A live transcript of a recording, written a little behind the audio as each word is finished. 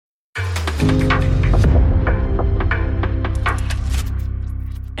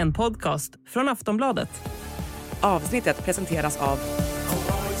en podcast från Aftonbladet. Avsnittet presenteras av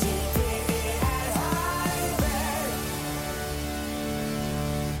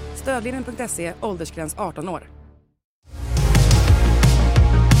Stödlinjen.se, åldersgräns 18 år.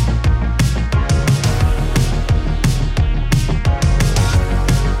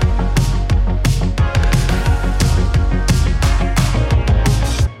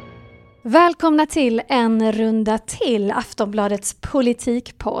 Välkomna till en runda till Aftonbladets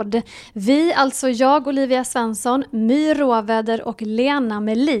politikpodd. Vi, alltså jag, Olivia Svenson, My Rohwedder och Lena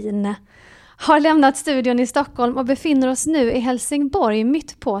Mellin, har lämnat studion i Stockholm och befinner oss nu i Helsingborg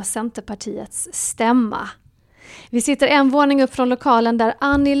mitt på Centerpartiets stämma. Vi sitter en våning upp från lokalen där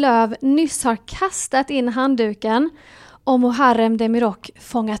Annie Lööfs nyss har kastat in handduken och Muharrem Demiroks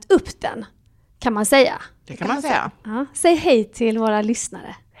fångat upp den, kan man säga. Det kan man säga. Ja, säg hej till våra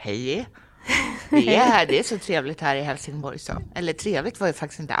lyssnare. Hej. Vi är här, det är så trevligt här i Helsingborg. Så. Eller trevligt var ju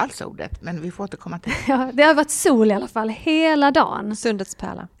faktiskt inte alls ordet, men vi får återkomma till det. Ja, det har varit sol i alla fall hela dagen. Sundets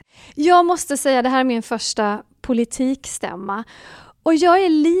pärla. Jag måste säga, det här är min första politikstämma. Och jag är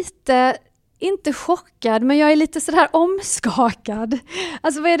lite, inte chockad, men jag är lite sådär omskakad.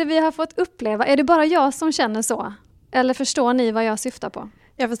 Alltså vad är det vi har fått uppleva? Är det bara jag som känner så? Eller förstår ni vad jag syftar på?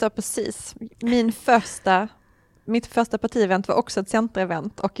 Jag förstår precis. Mitt första partievent var också ett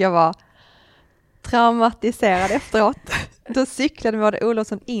centerevent och jag var traumatiserad efteråt. Då cyklade Maud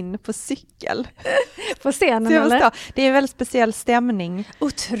Olofsson in på cykel. På scenen eller? Det är en väldigt speciell stämning.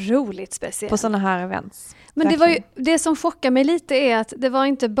 Otroligt speciell. På sådana här events. Men det var ju, det som chockar mig lite är att det var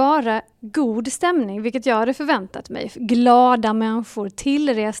inte bara god stämning, vilket jag hade förväntat mig. Glada människor,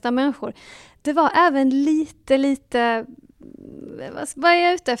 tillresta människor. Det var även lite... Vad är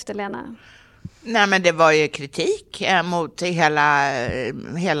jag ute efter, Lena? Nej, men det var ju kritik mot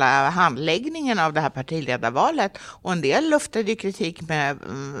hela handläggningen av det här partiledarvalet. Och en del luftade kritik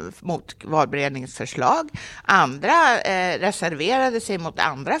mot valberedningens förslag. Andra reserverade sig mot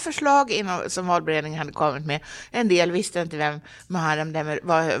andra förslag som valberedningen hade kommit med. En del visste inte vem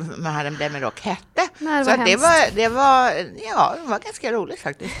Muharrem Demiroks hette. Nej, så det var ganska roligt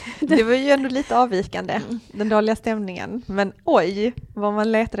faktiskt. Det var ju ändå lite avvikande, den dåliga stämningen. Men oj, vad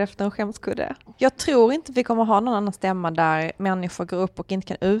man letade efter en skämskudde. Jag tror inte vi kommer ha någon annan stämma där människor går upp och inte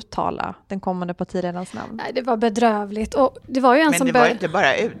kan uttala den kommande partiledarens namn. Nej, det var bedrövligt. Och det var ju Men det var ju inte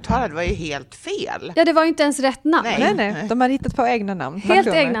bara uttalat, det var ju helt fel. Ja, det var ju inte ens rätt namn. Nej. De hade hittat på egna namn. Helt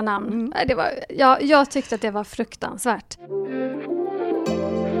egna namn. Nej, jag tyckte att det var fruktansvärt.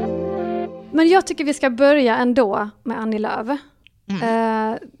 Men jag tycker vi ska börja ändå med Annie Lööfs.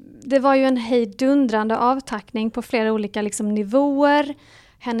 Det var ju en hejdundrande avtackning på flera olika nivåer.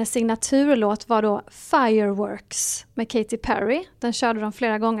 Hennes signaturlåt var då Fireworks med Katy Perry. Den körde de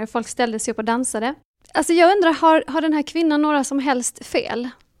flera gånger. Folk ställde sig upp och dansade. Alltså jag undrar, har den här kvinnan några som helst fel?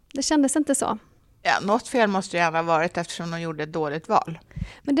 Det kändes inte så. Ja, något fel måste det ha varit eftersom de gjorde ett dåligt val.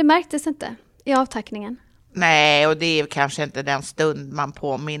 Men det märktes inte i avtackningen. Nej, och det är kanske inte den stund man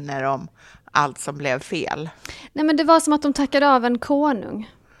påminner om allt som blev fel. Nej, men det var som att de tackade av en konung.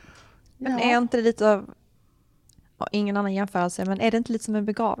 Men är inte det lite av... ingen annan jämförelse, men är det inte lite som en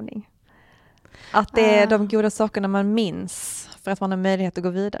begravning? Att det är de goda sakerna man minns för att man har möjlighet att gå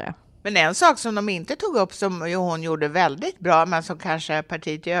vidare. Men en sak som de inte tog upp som hon gjorde väldigt bra, men som kanske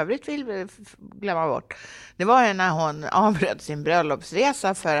partiet i övrigt vill glömma bort, det var ju när hon avbröt sin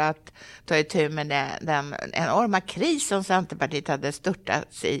bröllopsresa för att ta itu med den enorma kris som Centerpartiet hade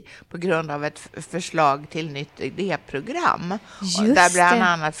störtats i på grund av ett förslag till nytt idéprogram. Där bland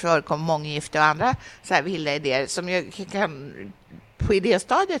annat förekom månggifte och andra så här vilda idéer som ju kan på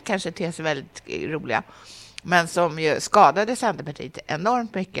idéstadiet kanske ter sig väldigt roliga. Men som ju skadade Centerpartiet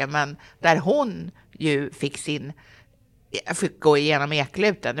enormt mycket, men där hon ju fick gå igenom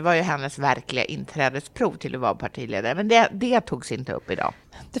ekluten. Det var ju hennes verkliga inträdesprov till att vara partiledare, men det togs inte upp idag.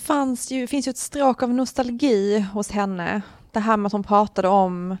 Det finns ju ett stråk av nostalgi hos henne. Det här med att hon pratade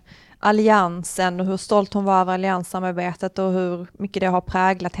om alliansen och hur stolt hon var över allianssamarbetet och hur mycket det har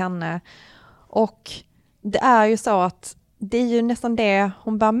präglat henne. Och det är ju så att det är ju nästan det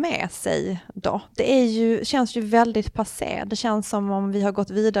hon bär med sig då. Känns ju väldigt passé. Det känns som om vi har gått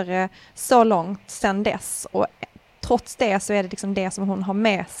vidare så långt sedan dess. Och trots det så är det det som hon har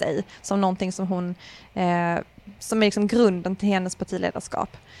med sig. Som någonting som som är grunden till hennes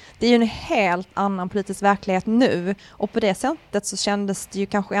partiledarskap. Det är ju en helt annan politisk verklighet nu. Och på det sättet så kändes det ju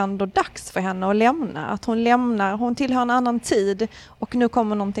kanske ändå dags för henne att lämna. Att hon tillhör en annan tid och nu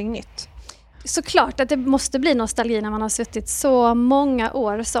kommer någonting nytt. såklart att det måste bli nostalgi när man har suttit så många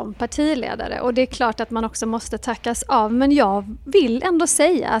år som partiledare. Och det är klart att man också måste tackas av. Men jag vill ändå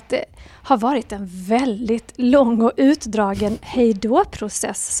säga att det har varit en väldigt lång och utdragen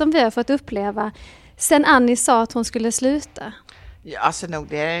hejdå-process som vi har fått uppleva sen Annie sa att hon skulle sluta. Ja, alltså nog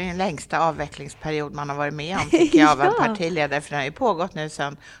det är den längsta avvecklingsperiod man har varit med om, tycker jag, av en partiledare. För den har ju pågått nu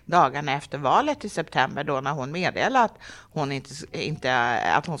sedan dagarna efter valet i september, då när hon meddelade att hon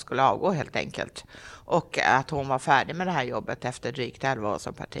att hon skulle avgå helt enkelt. Och att hon var färdig med det här jobbet efter drygt 11 år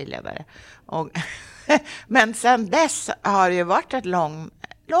som partiledare. Men sen dess har det ju varit ett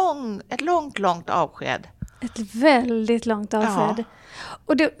långt avsked. Ett väldigt långt avsked. Ja.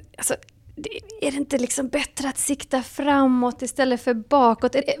 Och det, alltså, är det inte liksom bättre att sikta framåt istället för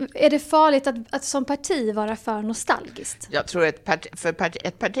bakåt? Är det farligt att som parti vara för nostalgiskt? Jag tror ett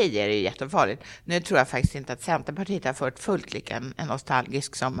parti är det jättefarligt. Nu tror jag faktiskt inte att Centerpartiet har fått fullt lika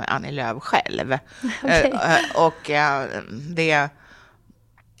nostalgisk som Annie Lööfs själv. Okay.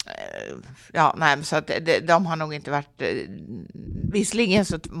 Så att de har nog inte varit. Visserligen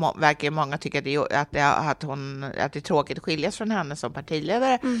så verkar många tycka att det är tråkigt att skiljas från henne som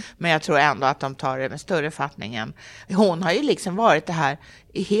partiledare, men jag tror ändå att de tar det med större fattningen. Hon har ju liksom varit det här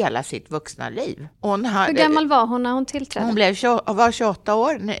i hela sitt vuxna liv. Hur gammal var hon när hon tillträdde? Hon var 28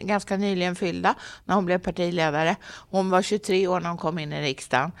 år, ganska nyligen fyllda, när hon blev partiledare. Hon var 23 år när hon kom in i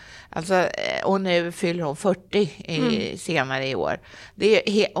riksdagen. Alltså, och nu fyller hon 40 senare i år.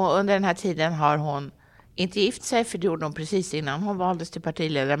 Och under den här tiden har hon inte gift sig, för det gjorde hon precis innan hon valdes till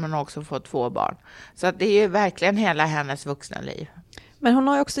partiledare, men hon har också fått 2 barn. Så att det är ju verkligen hela hennes vuxna liv. Men hon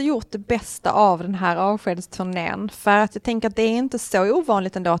har ju också gjort det bästa av den här avskedsturnén, för att jag tänker att det är inte så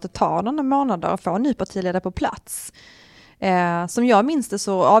ovanligt ändå att det tar några månader att få en ny partiledare på plats. Som jag minns det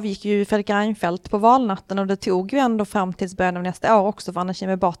så avgick ju Fredrik Reinfeldt på valnatten, och det tog ju ändå fram tills början av nästa år också för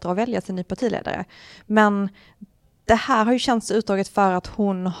Anna Batra att välja sin ny partiledare. Men det här har ju känts utdraget för att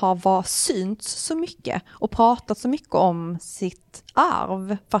hon har synts så mycket och pratat så mycket om sitt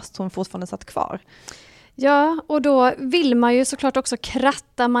arv fast hon fortfarande satt kvar. Ja, och då vill man ju såklart också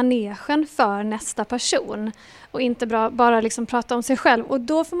kratta manegen för nästa person och inte bara liksom prata om sig själv. Och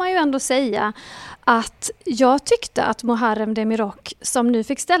då får man ju ändå säga att jag tyckte att Muharrem Demiroks, som nu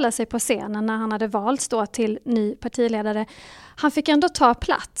fick ställa sig på scenen när han hade valts då till ny partiledare, han fick ändå ta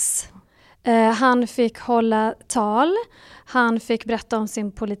plats. Han fick hålla tal, han fick berätta om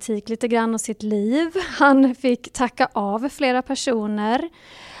sin politik lite grann och sitt liv. Han fick tacka av flera personer.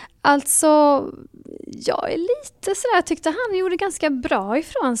 Alltså, jag är lite sådär, jag tyckte han gjorde ganska bra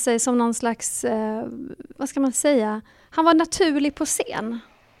ifrån sig som någon slags, vad ska man säga, han var naturlig på scen.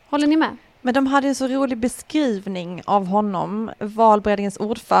 Håller ni med? Men de hade en så rolig beskrivning av honom, valberedningens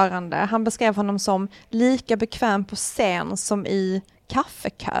ordförande. Han beskrev honom som lika bekväm på scen som i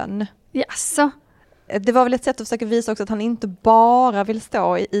kaffekön. Jaså? Det var väl ett sätt att försöka visa också att han inte bara vill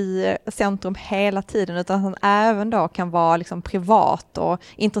stå i centrum hela tiden, utan att han även då kan vara liksom privat och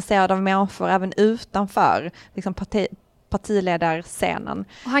intresserad av människor även utanför liksom partiledarscenen.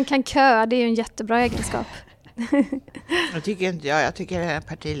 Och han kan köa, det är ju en jättebra egenskap. Jag tycker inte jag tycker att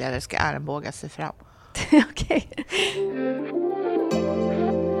partiledare ska armbåga sig fram. Okej.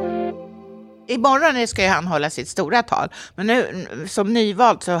 Imorgon ska ju han hålla sitt stora tal. Men nu som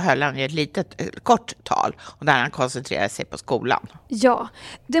nyvald så höll han ju ett litet kort tal. Och där han koncentrerade sig på skolan. Ja,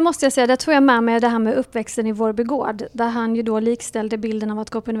 det måste jag säga. Det tog jag med mig, det här med uppväxten i Vårby gård. Där han ju då likställde bilden av att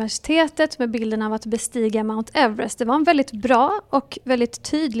gå på universitetet med bilden av att bestiga Mount Everest. Det var en väldigt bra och väldigt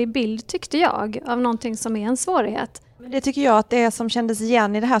tydlig bild, tyckte jag, av någonting som är en svårighet. Det tycker jag att det som kändes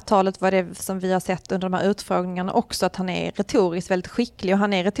igen i det här talet var det som vi har sett under de här utfrågningarna också, att han är retoriskt väldigt skicklig, och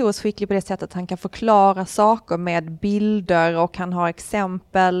han är retoriskt skicklig på det sättet att han kan förklara saker med bilder och han har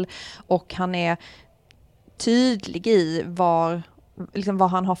exempel och han är tydlig i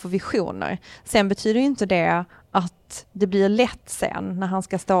vad han har för visioner. Sen betyder inte det att det blir lätt sen när han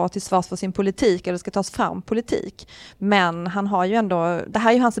ska stå till svars för sin politik eller ska tas fram politik. Men han har ju ändå, det här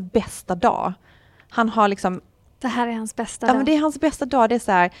är ju hans bästa dag. Han har liksom det här är hans bästa dag. dag. Men det är hans bästa dag. Det är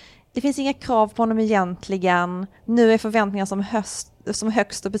så här, det finns inga krav på honom egentligen. Nu är förväntningar som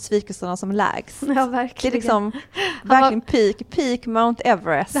högst och besvikelserna som lägst. Ja, verkligen. Det är liksom verkligen peak Mount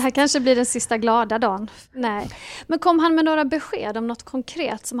Everest. Det här kanske blir den sista glada dagen. Nej. Men kom han med några besked om något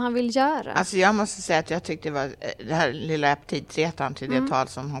konkret som han vill göra? Alltså jag måste säga att jag tyckte det här lilla aptitretan till det tal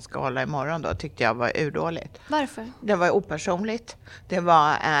som han ska hålla imorgon då, tyckte jag var urdåligt. Varför? Det var opersonligt. Det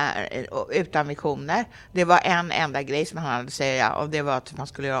var utan visioner. Det var en enda grej som han hade att säga, och det var att man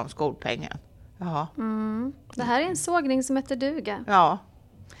skulle göra om skolpengen. Ja. Det här är en sågning som heter duga. Ja.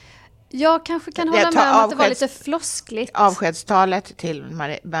 Jag kanske kan hålla med om att det var lite floskligt. Avskedstalet till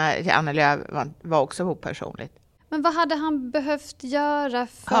Annie Lööfs var också opersonligt. Men vad hade han behövt göra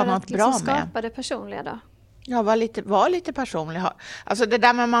för att liksom skapa det personliga då? Ja, var lite personlig. Alltså det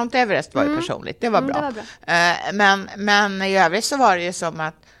där med Mount Everest var ju personligt. Det var bra. Det var bra. Men i övrigt så var det ju som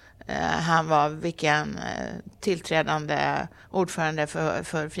att han var vilken tillträdande ordförande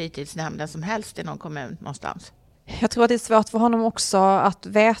för fritidsnämnden som helst i någon kommun någonstans. Jag tror att det är svårt för honom också att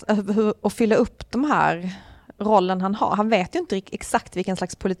fylla upp de här rollen han har. Han vet ju inte exakt vilken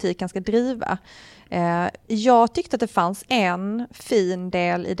slags politik han ska driva. Jag tyckte att det fanns en fin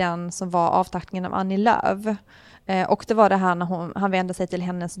del i den som var avtackningen av Annie Lööfs. Och det var det här när han vände sig till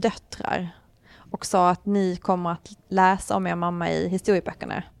hennes döttrar och sa att ni kommer att läsa om er mamma i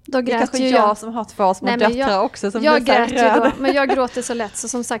historieböckerna. Då det är kanske jag som har 2 små döttrar också som jag grät ju då, men jag gråter så lätt, så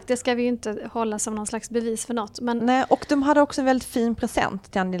som sagt, det ska vi ju inte hålla som någon slags bevis för något. Men... Nej, och de hade också en väldigt fin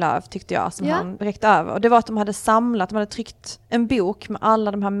present till Annie Lööfs, tyckte jag, som han räckte över. Och det var att de hade tryckt en bok med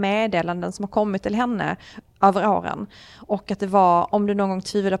alla de här meddelanden som har kommit till henne över åren. Och att det var, om du någon gång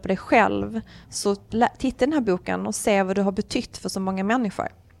tvivlar på dig själv, så titta i den här boken och se vad du har betytt för så många människor.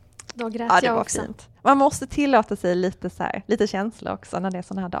 Då grät jag också. Fint. Man måste tillåta sig lite känsla också när det är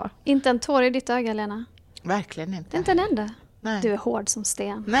såna här dagar. Inte en tår i ditt öga, Lena. Verkligen inte. Inte en enda. Nej. Du är hård som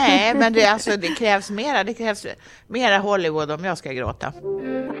sten. Nej, men det krävs mera. Det krävs mera Hollywood om jag ska gråta.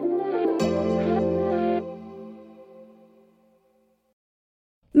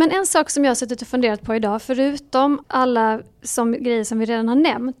 Men en sak som jag har suttit och funderat på idag, förutom alla grejer som vi redan har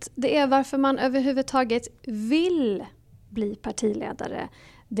nämnt, det är varför man överhuvudtaget vill bli partiledare.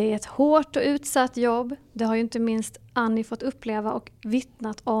 Det är ett hårt och utsatt jobb. Det har ju inte minst Annie fått uppleva och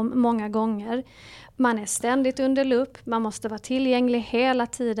vittnat om många gånger. Man är ständigt under lupp. Man måste vara tillgänglig hela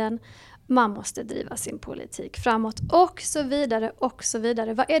tiden. Man måste driva sin politik framåt och så vidare och så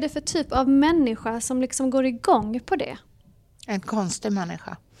vidare. Vad är det för typ av människa som liksom går igång på det? En konstig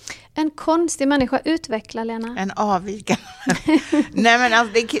människa. En konstig människa, utveckla, Lena. En avvikande. Nej, men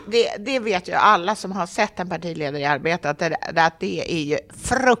alltså, det vet ju alla som har sett en partiledare i arbetet, att det är ju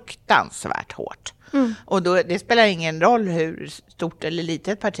fruktansvärt hårt. Och det spelar ingen roll hur stort eller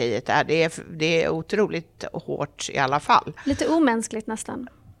litet partiet är. Det är otroligt hårt i alla fall. Lite omänskligt nästan.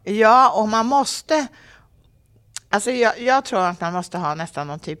 Ja, och man måste... Alltså jag tror att man måste ha nästan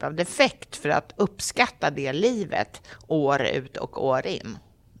någon typ av defekt för att uppskatta det livet år ut och år in.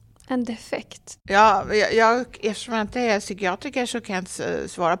 En defekt? Ja, eftersom jag inte är psykiatriker så kan jag inte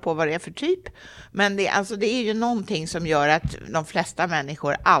svara på vad det är för typ. Men det är ju någonting som gör att de flesta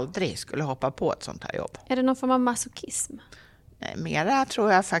människor aldrig skulle hoppa på ett sånt här jobb. Är det någon form av masochism? Nej, mera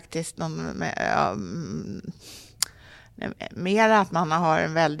tror jag faktiskt mera att man har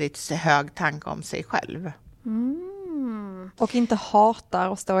en väldigt hög tanke om sig själv. Och inte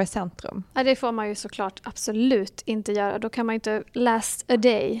hatar att stå i centrum. Ja, det får man ju såklart absolut inte göra. Då kan man ju inte last a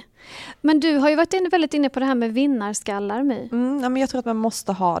day. Men du har ju varit väldigt inne på det här med vinnarskallar, My. Men jag tror att man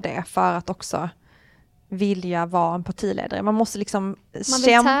måste ha det för att också vilja vara en partiledare. Man måste liksom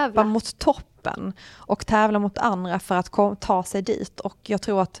kämpa mot toppen och tävla mot andra för att ta sig dit. Och jag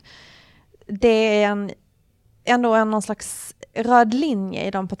tror att det är ändå någon slags röd linje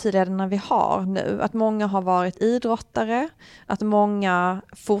i de partiledarna vi har nu. Att många har varit idrottare, att många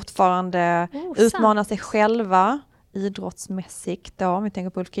fortfarande utmanar sig själva idrottsmässigt då, om vi tänker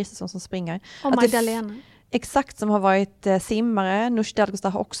på Ulf Kristersson som springer. Och Magdalena. Exakt, som har varit simmare. Nooshi Dadgostar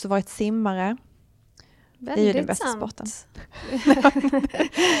har också varit simmare. Väldigt det är ju den bästa sporten.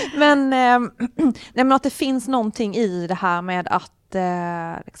 men att det finns någonting i det här med att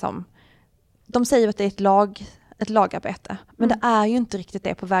de säger att det är ett lagarbete. Men det är ju inte riktigt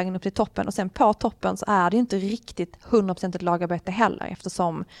det på vägen upp till toppen. Och sen på toppen så är det ju inte riktigt 100% ett lagarbete heller,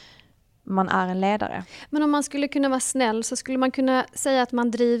 eftersom man är en ledare. Men om man skulle kunna vara snäll så skulle man kunna säga att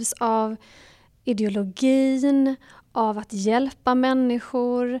man drivs av ideologin, av att hjälpa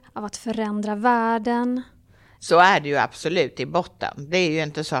människor, av att förändra världen. Så är det ju absolut i botten. Det är ju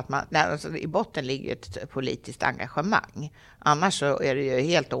inte så att i botten ligger ett politiskt engagemang. Annars så är det ju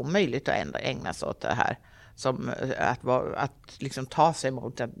helt omöjligt att ägna sig åt det här. Som att liksom ta sig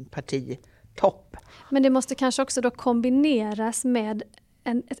mot en partitopp. Men det måste kanske också då kombineras med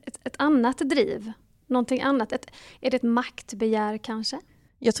ett annat driv. Någonting annat. Är det ett maktbegär kanske?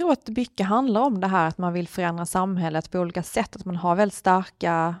 Jag tror att mycket handlar om det här att man vill förändra samhället på olika sätt. Att man har väldigt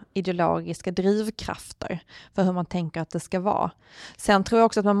starka ideologiska drivkrafter för hur man tänker att det ska vara. Sen tror jag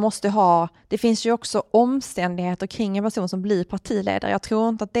också att man måste det finns ju också omständigheter kring en person som blir partiledare. Jag tror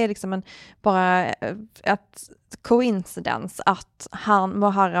inte att det är liksom bara ett coincidence att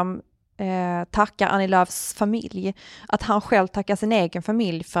Muharrem tackar Annie Lööfs familj, att han själv tackar sin egen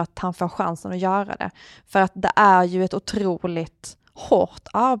familj för att han får chansen att göra det. För att det är ju ett otroligt hårt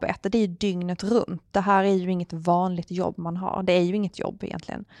arbete, det är ju dygnet runt. Det här är ju inget vanligt jobb man har, det är ju inget jobb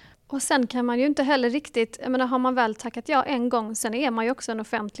egentligen. Och sen kan man ju inte heller riktigt, jag menar, har man väl tackat ja en gång, sen är man ju också en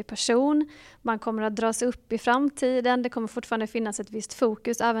offentlig person. Man kommer att dras upp i framtiden, det kommer fortfarande finnas ett visst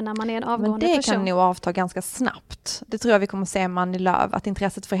fokus även när man är en avgående person. Men det kan nog avta ganska snabbt. Det tror jag vi kommer se med Annie Lööf, att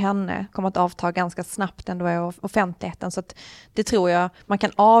intresset för henne kommer att avta ganska snabbt ändå i offentligheten. Så att det tror jag man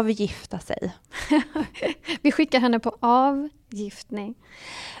kan avgifta sig. Vi skickar henne på avgiftning.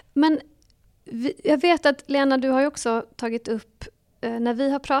 Men jag vet att Lena, du har ju också tagit upp när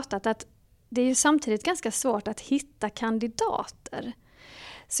vi har pratat att det är ju samtidigt ganska svårt att hitta kandidater.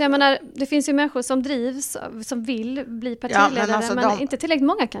 Så jag menar, det finns ju människor som drivs, som vill bli partiledare, men inte tillräckligt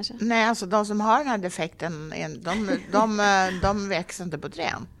många kanske. Nej, alltså de som har den här defekten, de växer inte på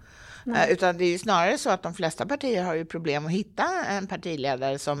trän. Utan det är ju snarare så att de flesta partier har ju problem att hitta en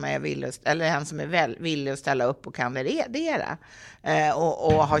partiledare som är villig, eller en som är villig att ställa upp och kandidera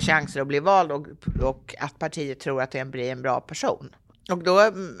och ha chanser att bli vald och att partiet tror att det blir en bra person. Och då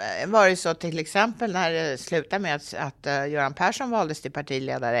var det så till exempel när det slutade med att Göran Persson valdes till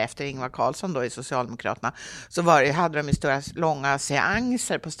partiledare efter Ingvar Carlsson då i Socialdemokraterna, så hade de ju stora långa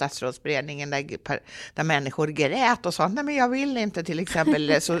seanser på statsrådsberedningen där människor grät och sa nej men jag vill inte, till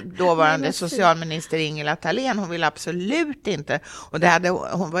exempel dåvarande socialminister Ingela Thalén, hon ville absolut inte, och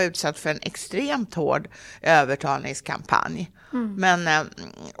hon var utsatt för en extremt hård övertalningskampanj. Men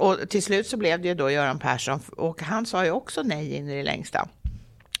och till slut så blev det ju då Göran Persson, och han sa ju också nej in i det längsta.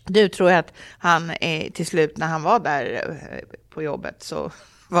 Du tror att han till slut när han var där på jobbet så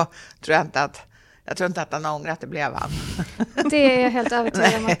jag tror inte att han ångrar att det blev han. Det är jag helt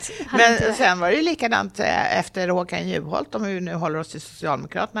övertygad om att han men inte... sen var det ju likadant efter Håkan Juholt, om vi nu håller oss till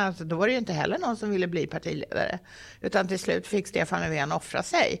Socialdemokraterna, alltså, då var det ju inte heller någon som ville bli partiledare. Utan till slut fick Stefan Löfven offra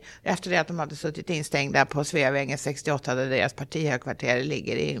sig efter det att de hade suttit instängda på Sveavägen 68 där deras partihögkvarter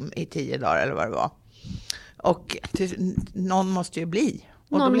ligger i 10 dagar eller vad det var. Och någon måste ju bli.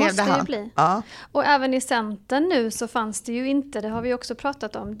 Och någon då blev måste det han. ju bli. Ja. Och även i Centern nu så fanns det ju inte, det har vi också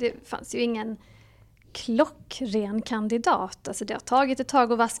pratat om, det fanns ju ingen klockren kandidat. Alltså det har tagit ett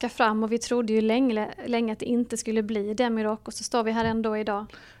tag att vaska fram och vi trodde ju länge att det inte skulle bli Demiroks, och så står vi här ändå idag.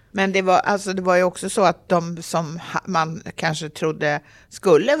 Men det var ju också så att de som man kanske trodde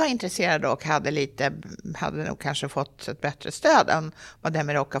skulle vara intresserade och hade nog kanske fått ett bättre stöd än vad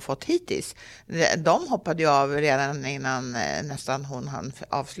Demiroks har fått hittills. De hoppade ju av redan innan nästan hon hann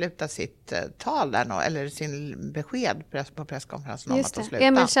avsluta sitt tal där, eller sin besked på presskonferensen om att de slutade.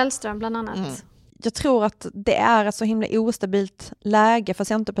 Emil Källström bland annat. Jag tror att det är ett så himla ostabilt läge för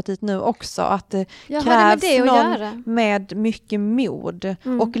Centerpartiet nu också, att det krävs någon med mycket mod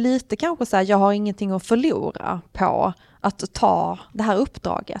och lite kanske så här, jag har ingenting att förlora på att ta det här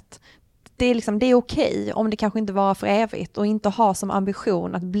uppdraget. Det är okej om det kanske inte var för evigt och inte ha som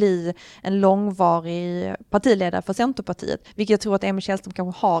ambition att bli en långvarig partiledare för Centerpartiet, vilket jag tror att Emil Källström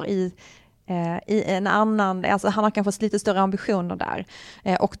kanske har i en annan, alltså han har kanske lite större ambitioner där,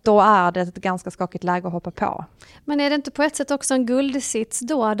 och då är det ett ganska skakigt läge att hoppa på. Men är det inte på ett sätt också en guldsits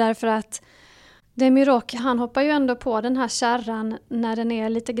då, därför att Demiroks, han hoppar ju ändå på den här kärran när den är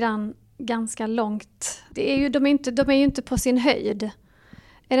lite grann ganska långt, de är ju inte på sin höjd.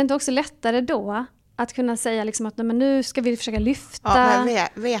 Är det inte också lättare då att kunna säga liksom att men nu ska vi försöka lyfta? Ja,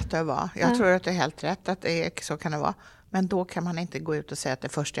 men vet du vad? Jag tror att det är helt rätt att så kan det vara. Men då kan man inte gå ut och säga att det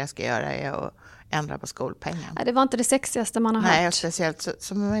första jag ska göra är att ändra på skolpengen. Nej, det var inte det sexigaste man har hört. Nej, speciellt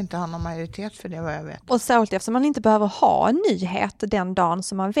så man inte har någon majoritet för det, vad jag vet. Och särskilt eftersom man inte behöver ha en nyhet den dagen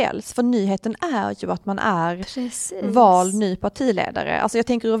som man väljs. För nyheten är ju att man är vald ny partiledare. Alltså jag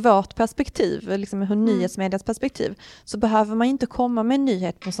tänker ur vårt perspektiv, liksom ur nyhetsmedias perspektiv, så behöver man inte komma med en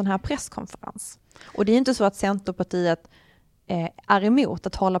nyhet på en sån här presskonferens. Och det är inte så att Centerpartiet är emot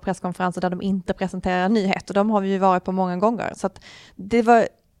att hålla presskonferenser där de inte presenterar nyheter. De har vi ju varit på många gånger. Så att det var,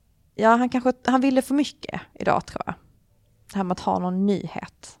 han ville för mycket idag, tror jag. Det här med att ha någon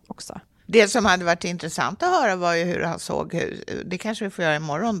nyhet också. Det som hade varit intressant att höra var ju hur han såg, det kanske vi får göra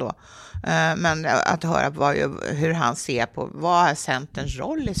imorgon då, men att höra var ju hur han ser på vad är Centerns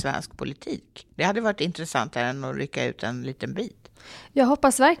roll i svensk politik. Det hade varit intressantare än att rycka ut en liten bit. Jag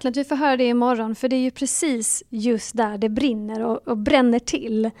hoppas verkligen att vi får höra det imorgon, för det är ju precis just där det brinner och bränner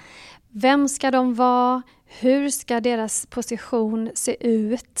till. Vem ska de vara? Hur ska deras position se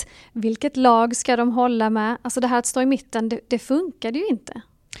ut? Vilket lag ska de hålla med? Alltså det här att stå i mitten, det funkade ju inte.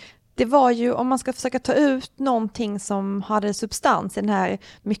 Det var ju, om man ska försöka ta ut någonting som hade substans i den här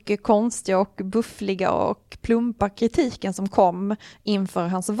mycket konstiga och buffliga och plumpa kritiken som kom inför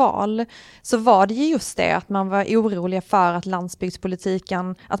hans val, så var det ju just det att man var orolig för att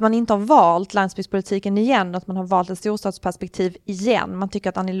landsbygdspolitiken, att man inte har valt landsbygdspolitiken igen, att man har valt ett storstadsperspektiv igen. Man tycker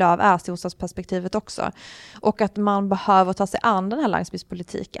att Annie Lööf är storstadsperspektivet också. Och att man behöver ta sig an den här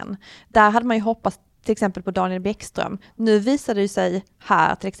landsbygdspolitiken. Där hade man ju hoppats till exempel på Daniel Bäckström. Nu visade det sig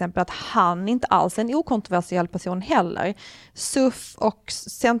här till exempel att han inte alls är en okontroversiell person heller. SUF och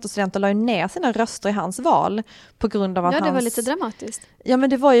Centerstudenter la ju ner sina röster i hans val på grund av att det var lite dramatiskt. Ja, men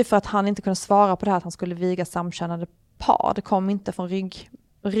det var ju för att han inte kunde svara på det här att han skulle viga samkönade par. Det kom inte från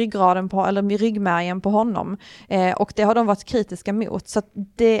ryggraden på, eller ryggmärgen på honom. Och det har de varit kritiska mot. Så att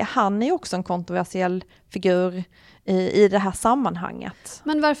han är ju också en kontroversiell figur i det här sammanhanget.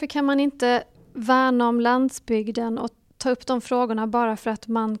 Men varför kan man inte värna om landsbygden och ta upp de frågorna bara för att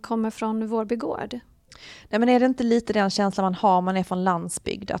man kommer från Vårby gård? Nej, men är det inte lite den känslan man har man är från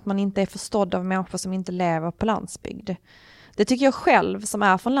landsbygd? Att man inte är förstådd av människor som inte lever på landsbygd. Det tycker jag själv som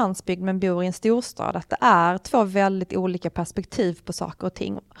är från landsbygd men bor i en storstad, att det är två väldigt olika perspektiv på saker och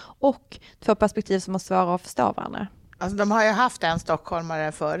ting. Och två perspektiv som är svåra att förstå varandra. Alltså, de har ju haft en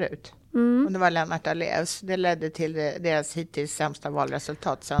stockholmare förut. Och det var Lena Lööfs. Det ledde till deras hittills sämsta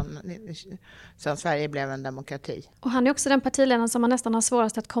valresultat sedan Sverige blev en demokrati. Och han är också den partiledaren som man nästan har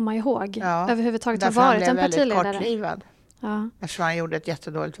svårast att komma ihåg. Överhuvudtaget har varit en partiledare. Han blev väldigt kortlivad. Ja. Eftersom han gjorde ett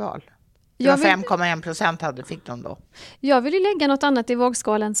jättedåligt val. Det var 5,1% fick de då. Jag vill ju lägga något annat i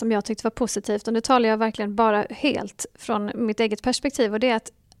vågskålen som jag tyckte var positivt. Och nu talar jag verkligen bara helt från mitt eget perspektiv. Och det är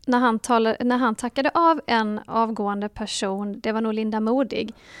att när han tackade av en avgående person, det var nog Linda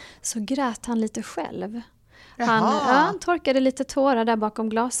Modig, så grät han lite själv. Han torkade lite tårar där bakom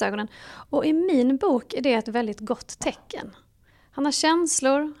glasögonen. Och i min bok är det ett väldigt gott tecken. Han har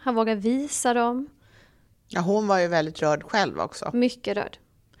känslor, han vågar visa dem. Ja, hon var ju väldigt rörd själv också. Mycket rörd.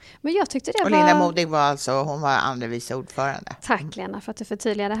 Men jag tyckte det och Linda Modig hon var andre vice ordförande. Tack Lena för att du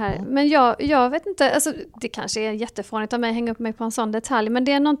förtydligar det här. Men jag vet inte, alltså, det kanske är jättefånigt av mig att hänga upp mig på en sån detalj, men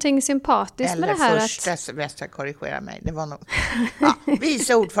det är någonting sympatiskt med det här. Eller första, bästa, korrigera mig. Det var nog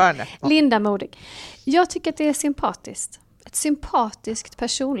vice ordförande. Linda Modig. Jag tycker att det är sympatiskt. Ett sympatiskt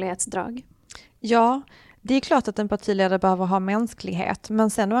personlighetsdrag. Ja, det är klart att en partiledare behöver ha mänsklighet, men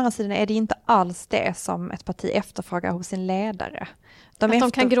sen å andra sidan är det inte alls det som ett parti efterfrågar hos sin ledare.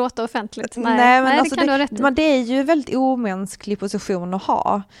 De kan gråta offentligt. Nej, men alltså det kan du ha rätt i. Det är ju en väldigt omänsklig position att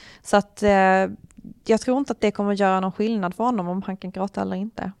ha. Så att jag tror inte att det kommer att göra någon skillnad för honom om han kan gråta eller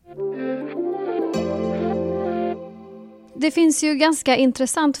inte. Det finns ju ganska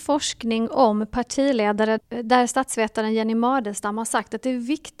intressant forskning om partiledare där statsvetaren Jenny Madestam har sagt att det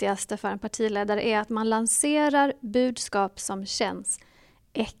viktigaste för en partiledare är att man lanserar budskap som känns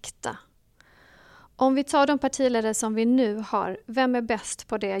äkta. Om vi tar de partiledare som vi nu har, vem är bäst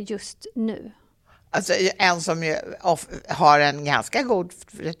på det just nu? Alltså en som ju har en ganska god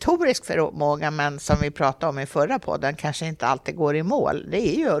retorisk förmåga, men som vi pratade om i förra podden kanske inte alltid går i mål, det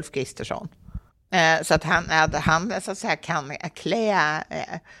är ju Ulf Kristersson. Så att han så att säga kan klä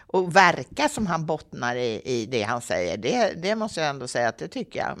och verka som han bottnar i det han säger. Det måste jag ändå säga att det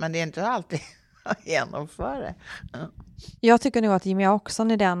tycker jag. Men det är inte alltid att genomföra det. Ja. Jag tycker nog att Jimmie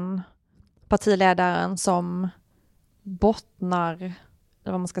Åkesson är den partiledaren som bottnar,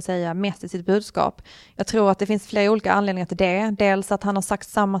 eller vad man ska säga, mest i sitt budskap. Jag tror att det finns flera olika anledningar till det. Dels att han har sagt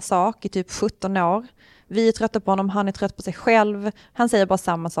samma sak i typ 17 år. Vi är trötta på honom, han är trött på sig själv. Han säger bara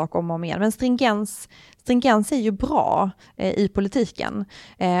samma sak om och om igen. Men stringens är ju bra i politiken.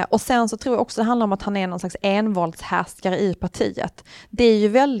 Och sen så tror jag också det handlar om att han är någon slags envåldshärskare i partiet. Det är ju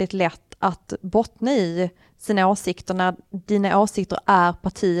väldigt lätt att bottna i sina åsikter när dina åsikter är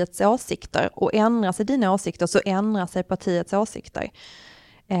partiets åsikter. Och ändrar sig dina åsikter så ändrar sig partiets åsikter.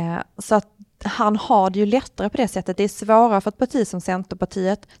 Så att han har det ju lättare på det sättet. Det är svårare för ett parti som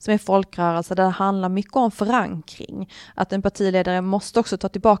Centerpartiet, som är folkrörelse, där det handlar mycket om förankring. Att en partiledare måste också ta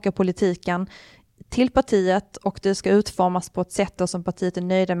tillbaka politiken till partiet och det ska utformas på ett sätt som partiet är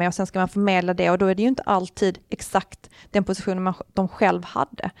nöjda med och sen ska man förmedla det och då är det ju inte alltid exakt den positionen de själv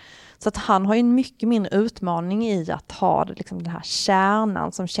hade. Så att han har ju en mycket mindre utmaning i att ha liksom den här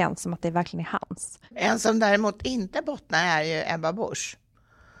kärnan som känns som att det verkligen är hans. En som däremot inte bottnar är ju Ebba Busch.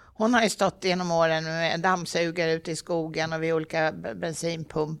 Hon har ju stått genom åren med dammsugare ute i skogen och vid olika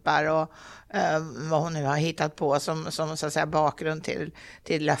bensinpumpar och vad hon nu har hittat på som så att säga bakgrund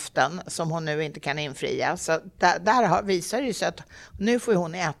till löften som hon nu inte kan infria. Så där visar det sig att nu får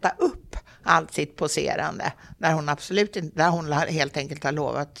hon äta upp allt sitt poserande. Där hon absolut inte, där hon helt enkelt har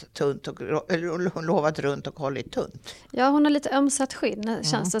lovat runt och hållit tunt. Ja, hon har lite ömsat skinn,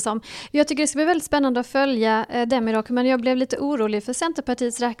 känns det som. Jag tycker det ska bli väldigt spännande att följa Demiroks, men jag blev lite orolig för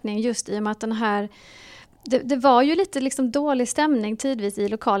Centerpartiets räkning just i och med att den här... Det var ju lite liksom dålig stämning tidvis i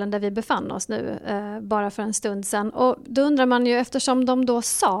lokalen där vi befann oss nu, bara för en stund sedan. Och då undrar man ju, eftersom de då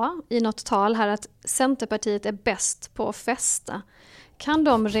sa i något tal här att Centerpartiet är bäst på att festa. Kan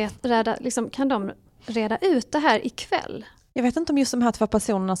de reda ut det här ikväll? Jag vet inte om just de här 2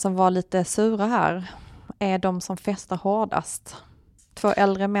 personerna som var lite sura här är de som festar hårdast. 2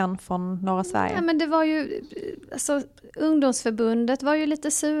 äldre män från norra Sverige. Ja, men det var ju, alltså, ungdomsförbundet var ju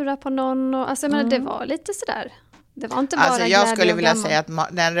lite sura på någon. Och, alltså, men det var lite sådär. Det var inte bara alltså, jag skulle vilja säga att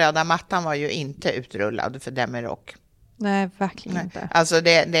den röda mattan var ju inte utrullad för Demiroks. Nej, verkligen inte. Alltså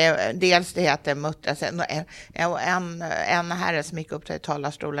dels det att det möttes en herre som gick upp till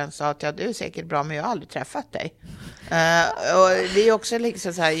talarstolen sa att du är säkert bra, men jag har aldrig träffat dig. Och det är också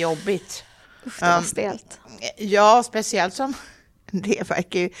liksom så här jobbigt. Usch, det var stelt. Ja, speciellt som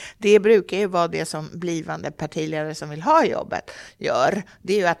det brukar ju vara det som blivande partiledare som vill ha jobbet gör.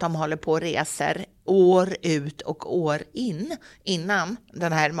 Det är ju att de håller på och reser år ut och år in innan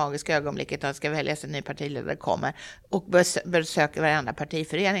den här magiska ögonblicket att ska väljas en ny partiledare kommer och besöker varenda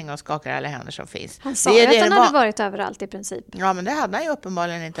partiförening och skakar alla händer som finns. Han sa ju att han hade varit överallt i princip. Ja, men det hade han ju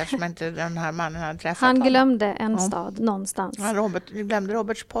uppenbarligen inte eftersom inte den här mannen hade träffat han honom. Glömde en stad någonstans. Han glömde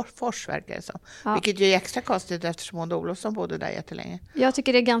Robertsfors verkar det som. Ja. Vilket ju är extra konstigt eftersom Odd Olofsson bodde där jättelänge. Jag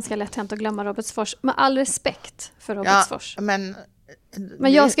tycker det är ganska lätt hänt att glömma Robertsfors. Med all respekt för Robertsfors. Ja, men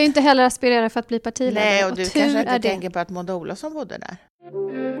jag ska ju inte heller aspirera för att bli partiledare. Nej, och du kanske inte tänker på att Odd Olofsson bodde där.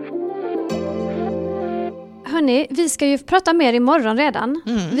 Hörrni, vi ska ju prata mer imorgon redan.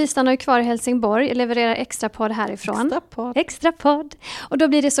 Vi stannar ju kvar i Helsingborg och levererar extra podd härifrån. Extra podd. Och då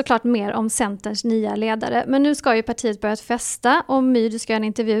blir det såklart mer om Centerns nya ledare. Men nu ska ju partiet börja festa och My, du ska göra en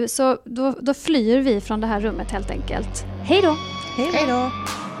intervju. Så då flyr vi från det här rummet helt enkelt. Hej då! Hej då!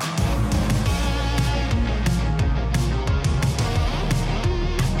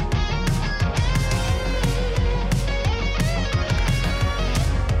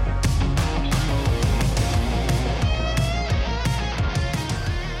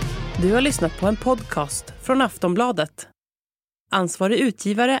 Du har lyssnat på en podcast från Aftonbladet. Ansvarig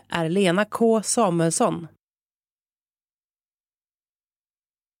utgivare är Lena K. Samuelsson.